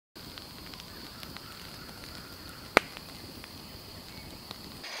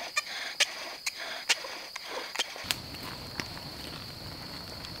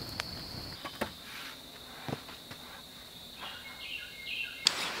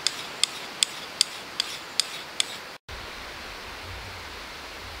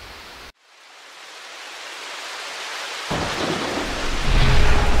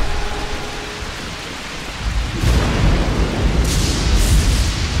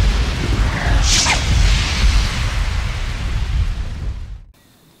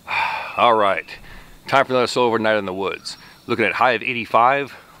All right, time for another solo overnight in the woods. Looking at high of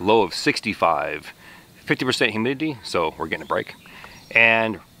 85, low of 65, 50% humidity, so we're getting a break.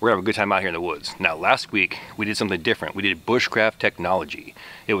 And we're having a good time out here in the woods. Now, last week we did something different. We did bushcraft technology.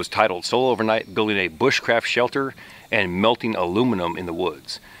 It was titled Solo Overnight, Building a Bushcraft Shelter and Melting Aluminum in the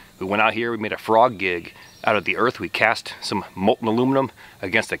Woods. We went out here, we made a frog gig out of the earth. We cast some molten aluminum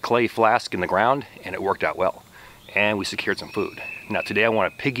against a clay flask in the ground, and it worked out well. And we secured some food. Now today I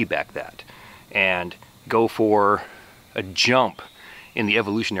want to piggyback that and go for a jump in the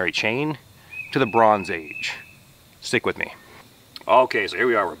evolutionary chain to the Bronze Age. Stick with me. Okay, so here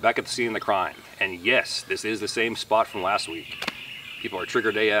we are, we're back at the scene of the crime. And yes, this is the same spot from last week. People are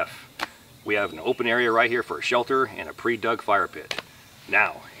triggered AF. We have an open area right here for a shelter and a pre-dug fire pit.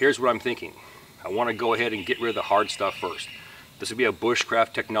 Now, here's what I'm thinking. I want to go ahead and get rid of the hard stuff first. This will be a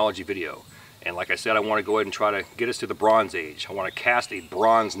bushcraft technology video. And like I said, I want to go ahead and try to get us to the Bronze Age. I want to cast a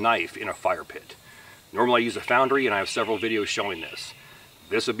bronze knife in a fire pit. Normally I use a foundry, and I have several videos showing this.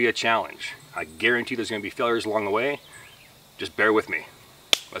 This will be a challenge. I guarantee there's going to be failures along the way. Just bear with me.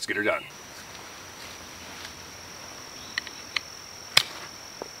 Let's get her done.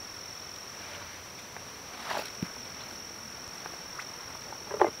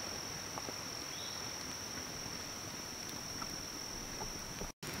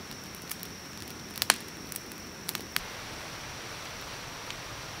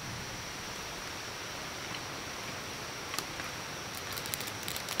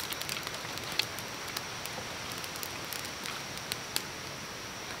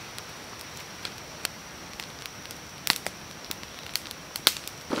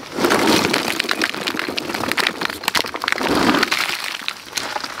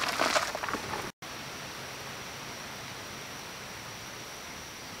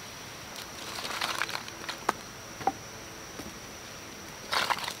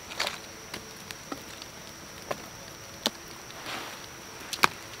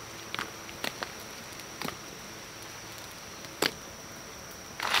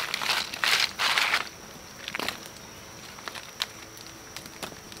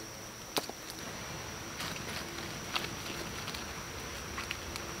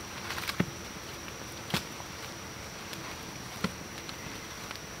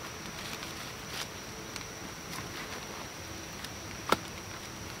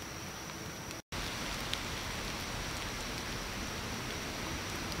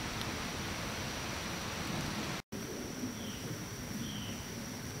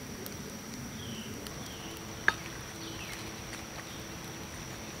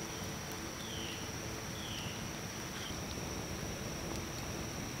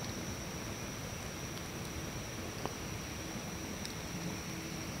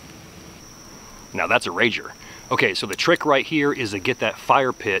 Now that's a rager. Okay, so the trick right here is to get that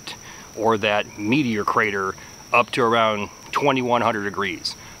fire pit or that meteor crater up to around 2100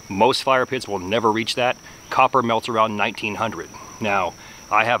 degrees. Most fire pits will never reach that. Copper melts around 1900. Now,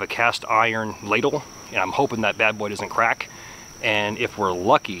 I have a cast iron ladle, and I'm hoping that bad boy doesn't crack. And if we're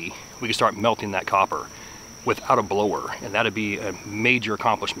lucky, we can start melting that copper without a blower, and that'd be a major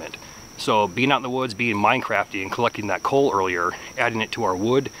accomplishment. So being out in the woods, being Minecrafty and collecting that coal earlier, adding it to our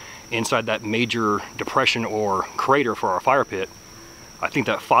wood, inside that major depression or crater for our fire pit, I think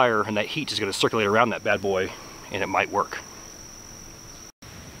that fire and that heat is going to circulate around that bad boy, and it might work.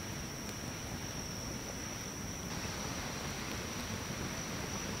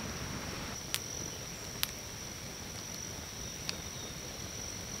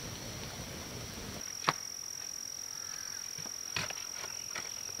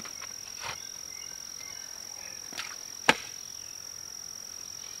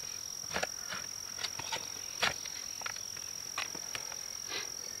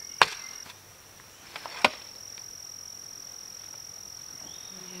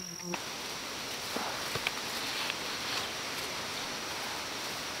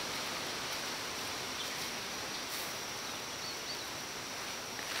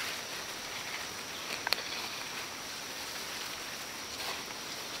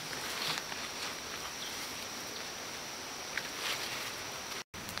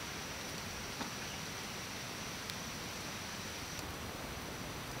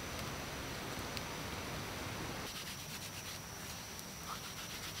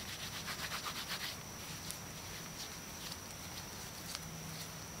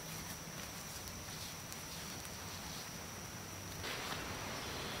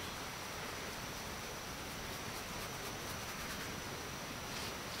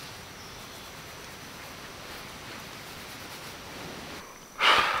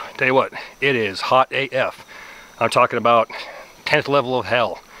 Tell you what, it is hot AF. I'm talking about 10th level of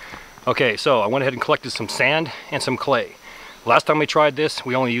hell. Okay, so I went ahead and collected some sand and some clay. Last time we tried this,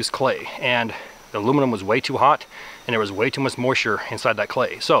 we only used clay, and the aluminum was way too hot and there was way too much moisture inside that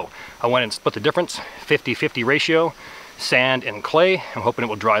clay. So I went and split the difference, 50-50 ratio, sand and clay. I'm hoping it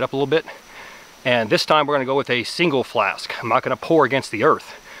will dry it up a little bit. And this time we're going to go with a single flask. I'm not going to pour against the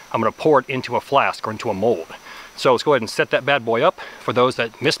earth. I'm going to pour it into a flask or into a mold. So let's go ahead and set that bad boy up. For those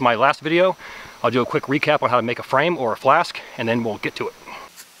that missed my last video, I'll do a quick recap on how to make a frame or a flask, and then we'll get to it.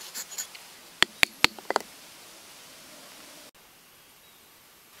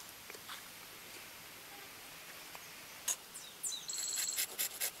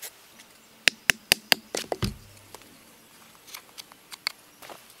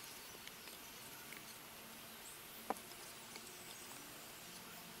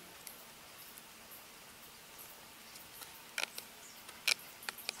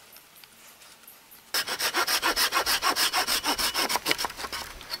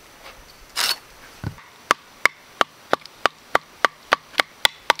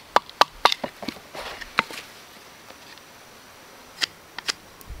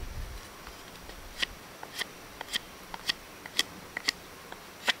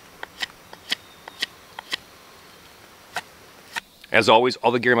 As always,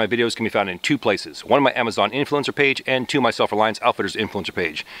 all the gear in my videos can be found in two places. One, my Amazon influencer page, and two, my Self-Reliance Outfitters influencer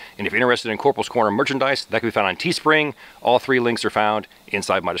page. And if you're interested in Corporals Corner merchandise, that can be found on Teespring. All three links are found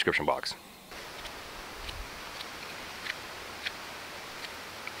inside my description box.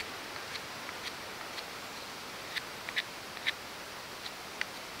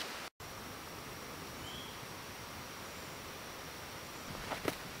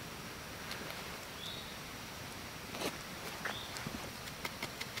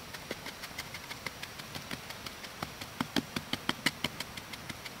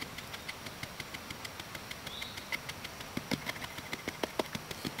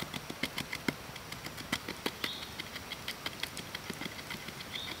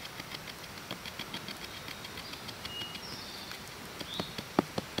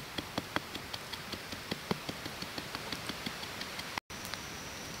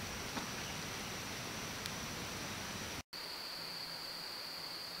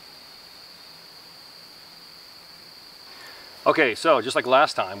 Okay, so just like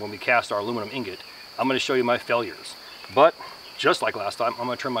last time when we cast our aluminum ingot, I'm going to show you my failures. But just like last time, I'm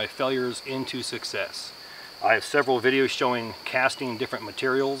going to turn my failures into success. I have several videos showing casting different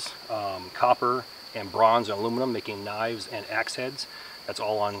materials, copper and bronze and aluminum, making knives and axe heads. That's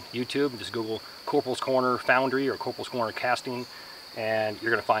all on YouTube. Just Google Corporals Corner Foundry or Corporals Corner Casting, and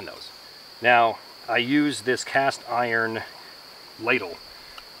you're going to find those. Now, I used this cast iron ladle,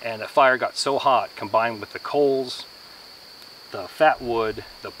 and the fire got so hot, combined with the coals, the fat wood,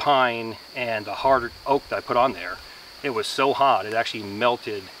 the pine, and the hard oak that I put on there, it was so hot it actually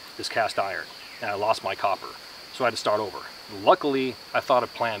melted this cast iron, and I lost my copper. So I had to start over. Luckily, I thought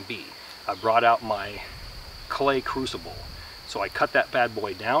of plan B. I brought out my clay crucible. So I cut that bad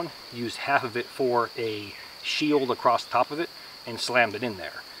boy down, used half of it for a shield across the top of it, and slammed it in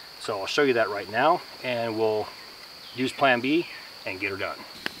there. So I'll show you that right now, and we'll use plan B and get her done.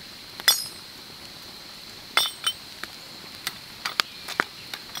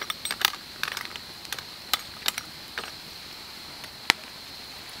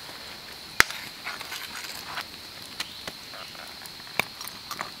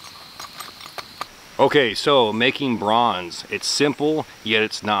 Okay, so making bronze, it's simple, yet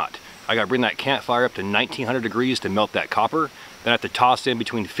it's not. I gotta bring that campfire up to 1900 degrees to melt that copper. Then I have to toss in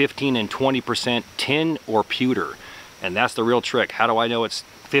between 15 and 20% tin or pewter. And that's the real trick. How do I know it's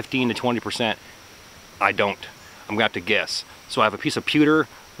 15 to 20%? I don't. I'm gonna have to guess. So I have a piece of pewter.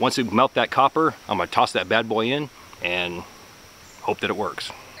 Once we melt that copper, I'm gonna toss that bad boy in and hope that it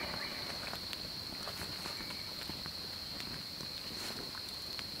works.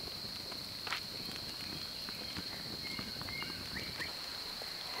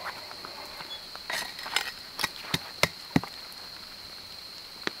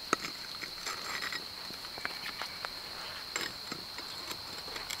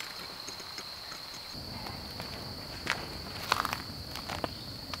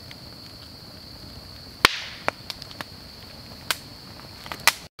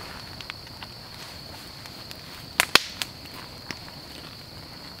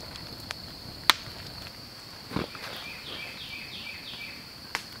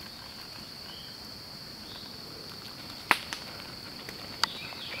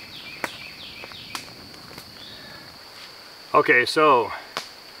 Okay, so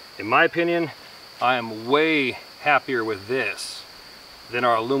in my opinion, I am way happier with this than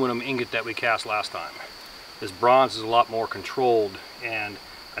our aluminum ingot that we cast last time. This bronze is a lot more controlled, and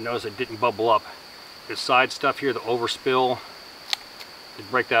I noticed it didn't bubble up. This side stuff here, the overspill, to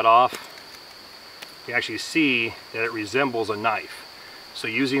break that off, you actually see that it resembles a knife. So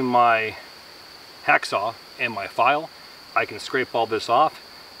using my hacksaw and my file, I can scrape all this off,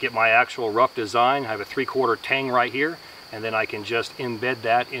 get my actual rough design. I have a 3/4 tang right here, and then I can just embed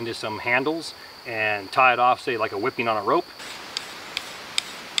that into some handles and tie it off, say like a whipping on a rope.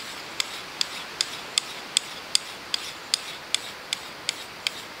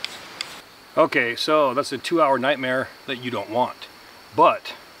 Okay, so that's a 2-hour nightmare that you don't want,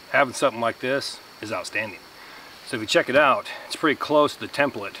 but having something like this is outstanding. So if you check it out, it's pretty close to the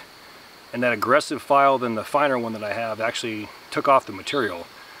template, and that aggressive file than the finer one that I have actually took off the material.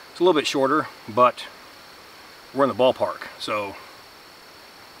 It's a little bit shorter, but we're in the ballpark, so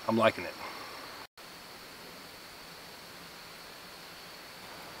I'm liking it.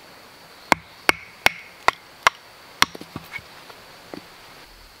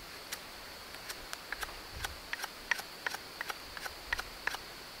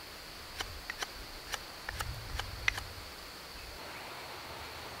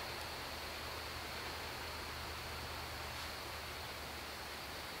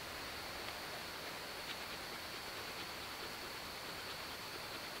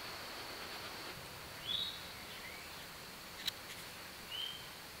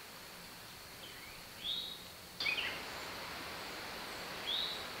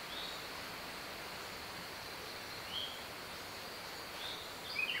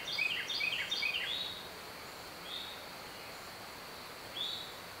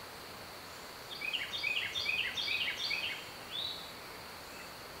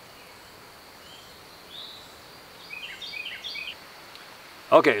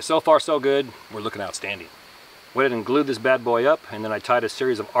 Okay, so far so good. We're looking outstanding. Went ahead and glued this bad boy up, and then I tied a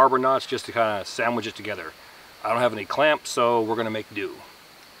series of arbor knots just to kind of sandwich it together. I don't have any clamps, so we're going to make do.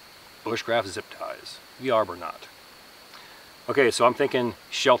 Bushcraft zip ties, the arbor knot. Okay, so I'm thinking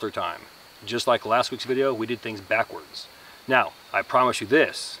shelter time. Just like last week's video, we did things backwards. Now, I promise you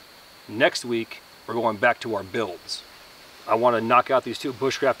this, next week we're going back to our builds. I want to knock out these 2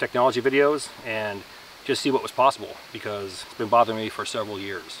 Bushcraft technology videos and just see what was possible, because it's been bothering me for several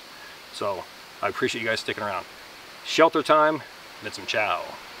years. So I appreciate you guys sticking around. Shelter time, then some chow.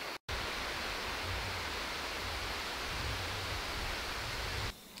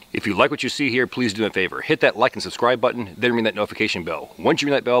 If you like what you see here, please do me a favor. Hit that like and subscribe button, then ring that notification bell. Once you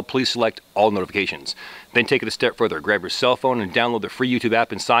ring that bell, please select all notifications. Then take it a step further. Grab your cell phone and download the free YouTube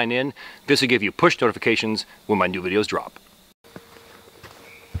app and sign in. This will give you push notifications when my new videos drop.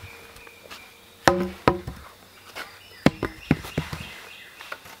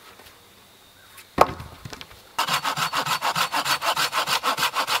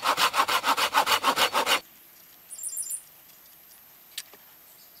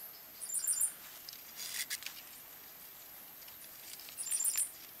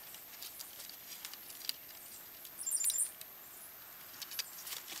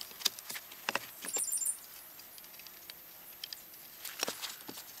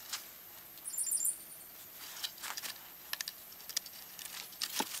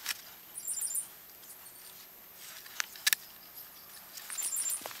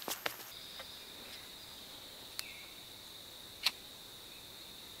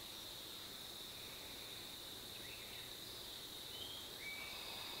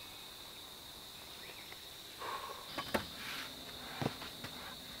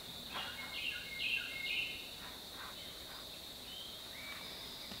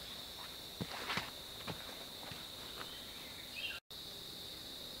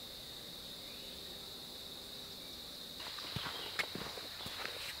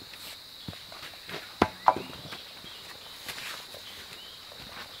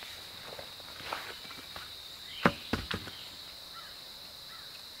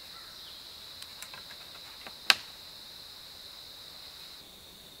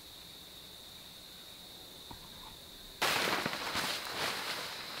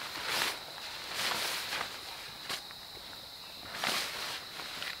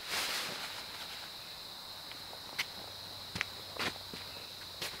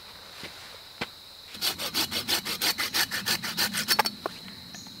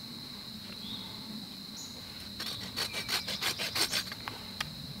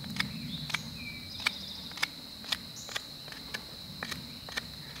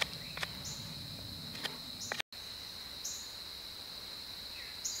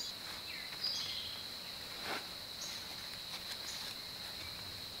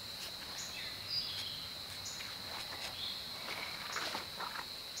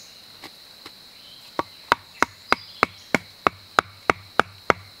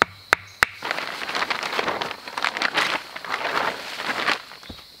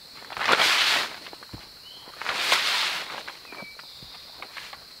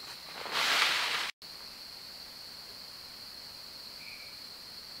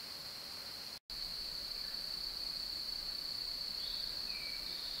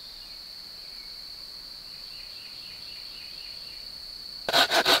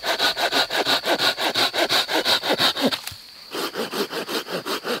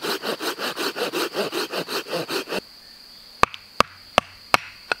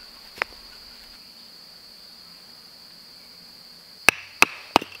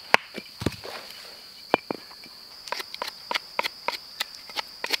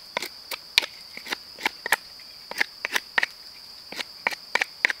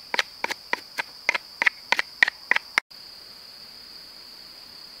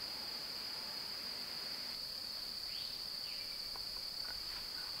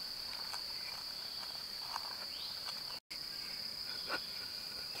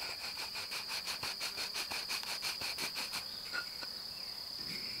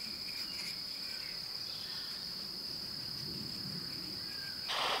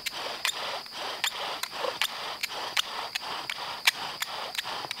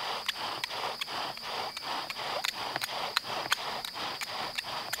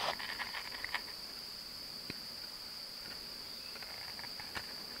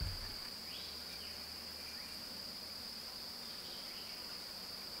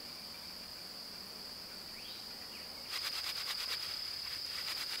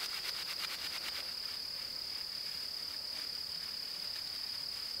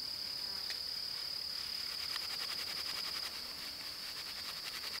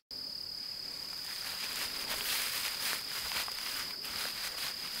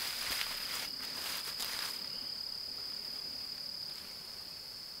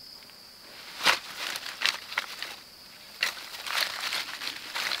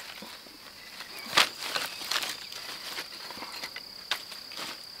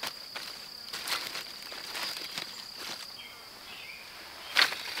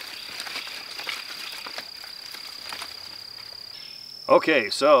 Okay,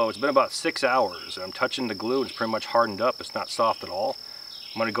 so it's been about 6 hours and I'm touching the glue and it's pretty much hardened up. It's not soft at all.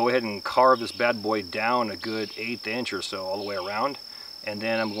 I'm going to go ahead and carve this bad boy down a good 1/8 inch or so all the way around. And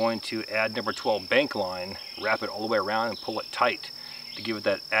then I'm going to add number 12 bank line, wrap it all the way around and pull it tight to give it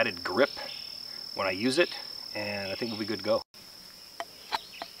that added grip when I use it. And I think we'll be good to go.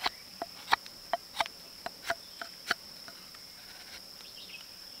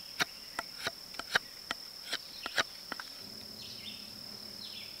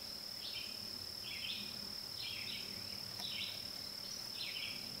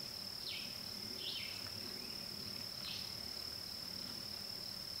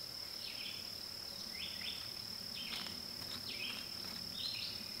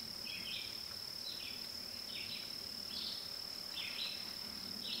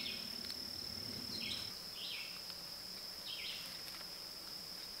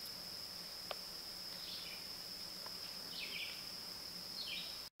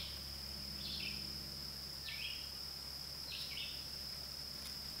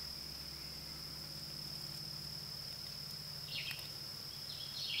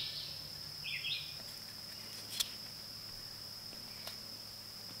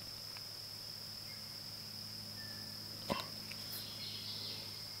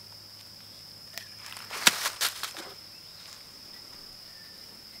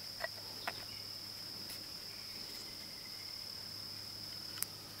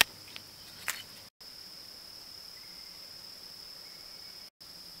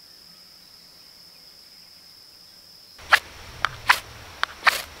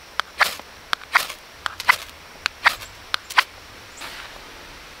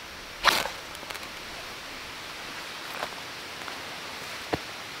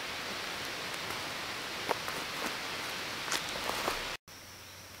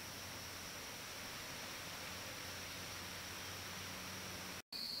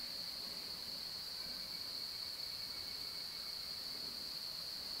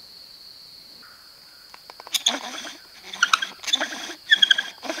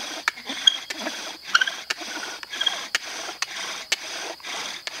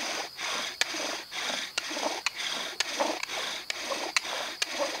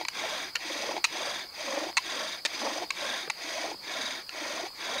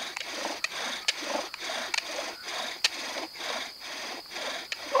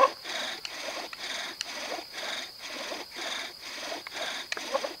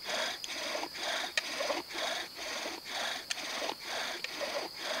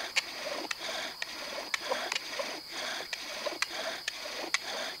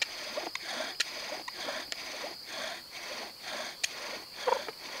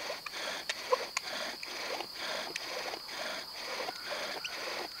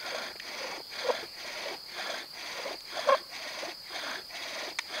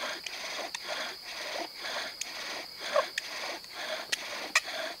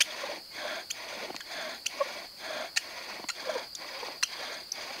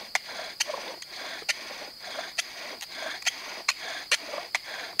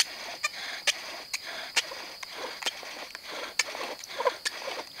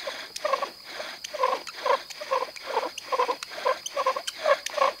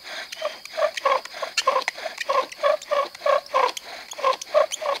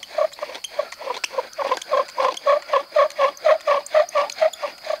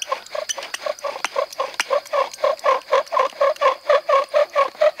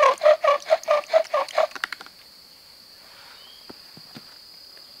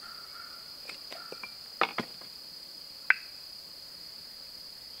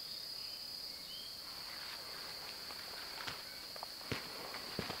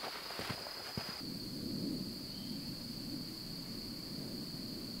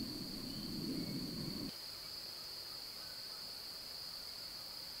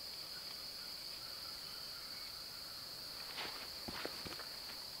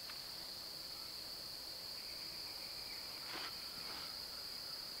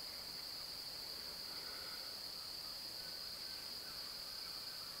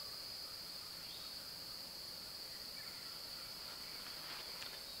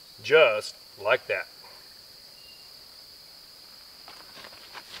 Just like that.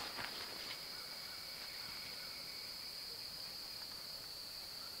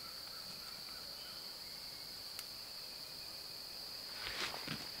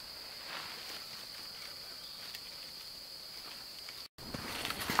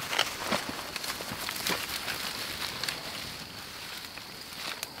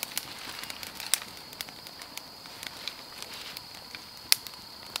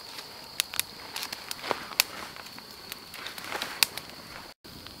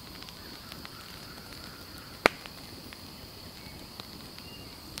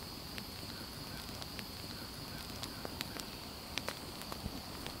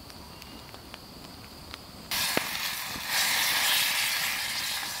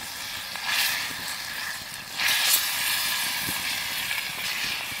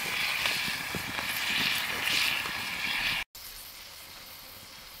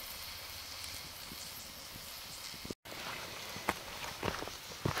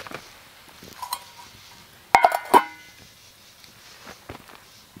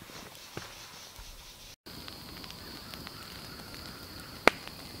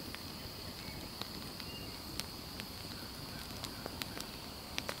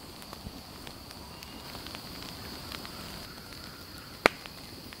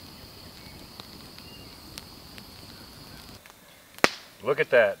 Look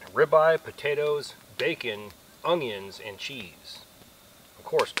at that. Ribeye, potatoes, bacon, onions, and cheese. Of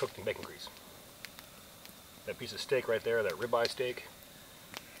course, cooked in bacon grease. That piece of steak right there, that ribeye steak.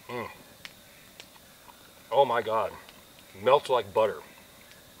 Oh my God. Melts like butter.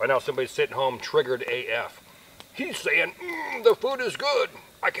 Right now somebody's sitting home triggered AF. He's saying, the food is good.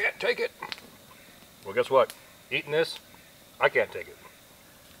 I can't take it. Well, guess what? Eating this, I can't take it.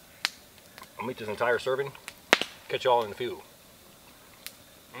 I'll eat this entire serving. Catch y'all in a few.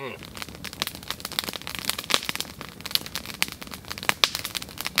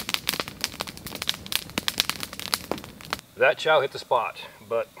 That chow hit the spot,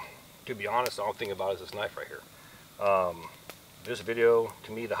 but to be honest, all I'm thinking about is this knife right here. This video,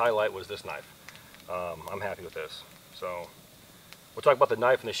 to me, the highlight was this knife. I'm happy with this. So, we'll talk about the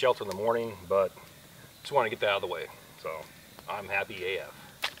knife and the shelter in the morning, but just want to get that out of the way. So, I'm happy AF.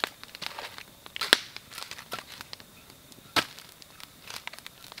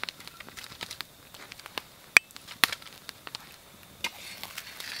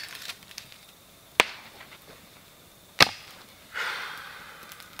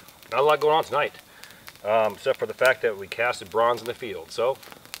 Not a lot going on tonight, except for the fact that we casted bronze in the field. So,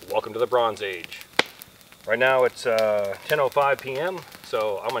 welcome to the Bronze Age. Right now it's 10:05 p.m.,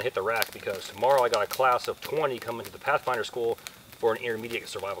 so I'm going to hit the rack because tomorrow I got a class of 20 coming to the Pathfinder School for an intermediate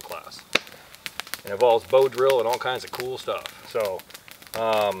survival class. It involves bow drill and all kinds of cool stuff. So,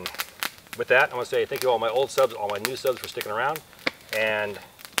 with that, I want to say thank you to all my old subs, all my new subs for sticking around and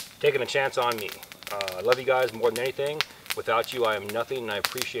taking a chance on me. I love you guys more than anything. Without you, I am nothing, and I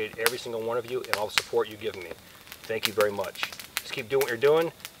appreciate every single one of you and all the support you give me. Thank you very much. Just keep doing what you're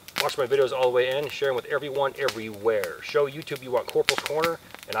doing. Watch my videos all the way in. Share them with everyone, everywhere. Show YouTube you want Corporals Corner,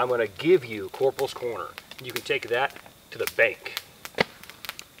 and I'm going to give you Corporals Corner. You can take that to the bank.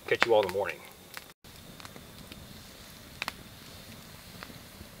 Catch you all in the morning.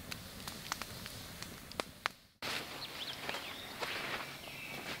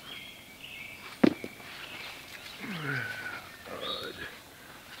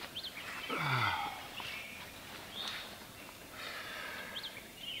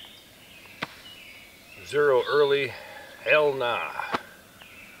 Zero early, hell nah.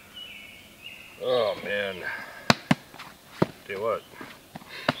 Oh man. Tell you what.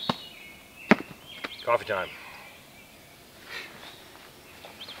 Coffee time.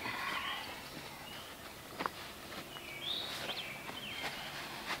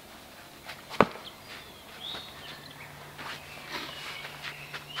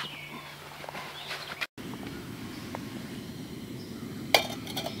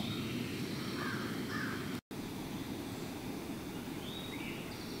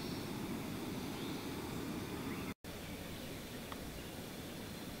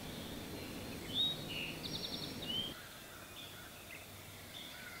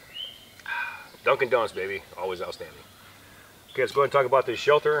 Dunkin' Donuts, baby. Always outstanding. Okay, let's go ahead and talk about this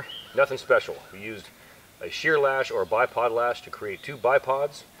shelter. Nothing special. We used a shear lash or a bipod lash to create two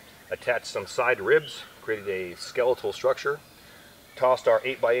bipods, attached some side ribs, created a skeletal structure, tossed our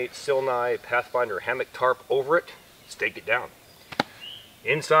 8x8 Silnai Pathfinder hammock tarp over it, staked it down.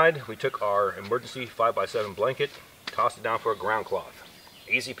 Inside, we took our emergency 5x7 blanket, tossed it down for a ground cloth.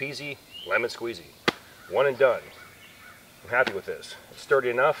 Easy peasy, lemon squeezy. One and done. I'm happy with this. It's sturdy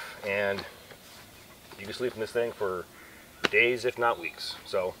enough, and you can sleep in this thing for days, if not weeks.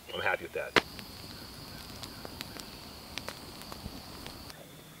 So I'm happy with that.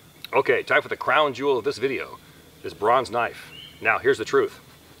 Okay, time for the crown jewel of this video, this bronze knife. Now, here's the truth.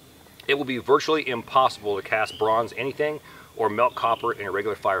 It will be virtually impossible to cast bronze anything or melt copper in a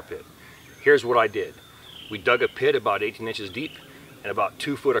regular fire pit. Here's what I did. We dug a pit about 18 inches deep and about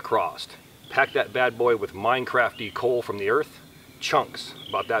 2 foot across. Packed that bad boy with Minecrafty coal from the earth, chunks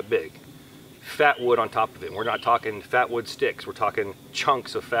about that big. Fat wood on top of it. We're not talking fat wood sticks. We're talking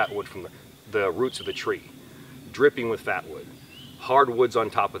chunks of fat wood from the roots of the tree. Dripping with fat wood. Hardwoods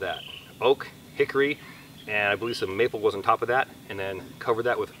on top of that. Oak, hickory, and I believe some maple was on top of that. And then covered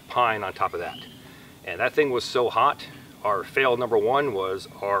that with pine on top of that. And that thing was so hot. Our fail number one was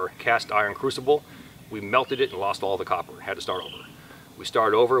our cast iron crucible. We melted it and lost all the copper. Had to start over. We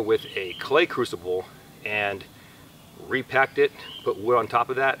started over with a clay crucible and repacked it, put wood on top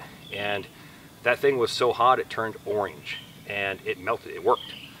of that, and that thing was so hot it turned orange and it melted. It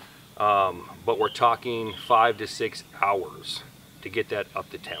worked. But we're talking 5 to 6 hours to get that up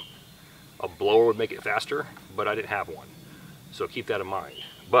to temp. A blower would make it faster, but I didn't have one. So keep that in mind.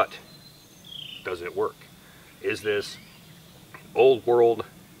 But does it work? Is this old world,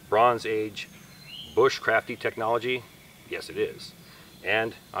 Bronze Age, bushcrafty technology? Yes, it is.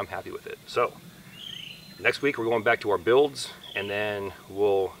 And I'm happy with it. So Next week we're going back to our builds, and then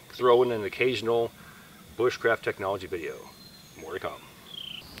we'll throw in an occasional bushcraft technology video. More to come.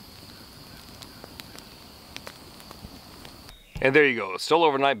 And there you go, still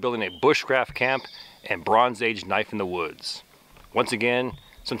overnight building a bushcraft camp and Bronze Age knife in the woods. Once again,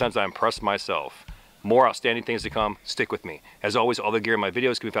 sometimes I impress myself. More outstanding things to come, stick with me. As always, all the gear in my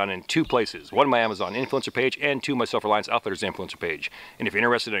videos can be found in 2 places. 1, my Amazon influencer page, and 2, my Self-Reliance Outfitters influencer page. And if you're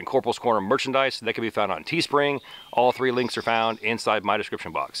interested in Corporals Corner merchandise, that can be found on Teespring. All 3 links are found inside my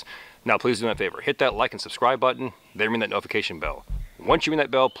description box. Now please do me a favor, hit that like and subscribe button, then ring that notification bell. Once you ring that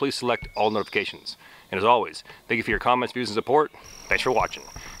bell, please select all notifications. And as always, thank you for your comments, views, and support. Thanks for watching.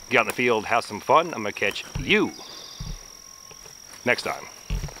 Get out in the field, have some fun. I'm gonna catch you next time.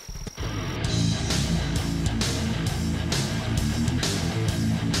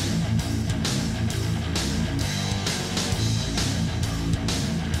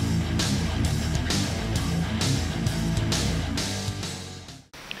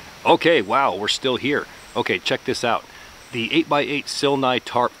 Okay, wow, we're still here. Okay, check this out. The 8x8 Silnai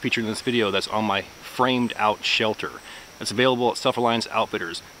tarp featured in this video that's on my framed out shelter. It's available at Self-Reliance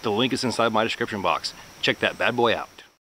Outfitters. The link is inside my description box. Check that bad boy out.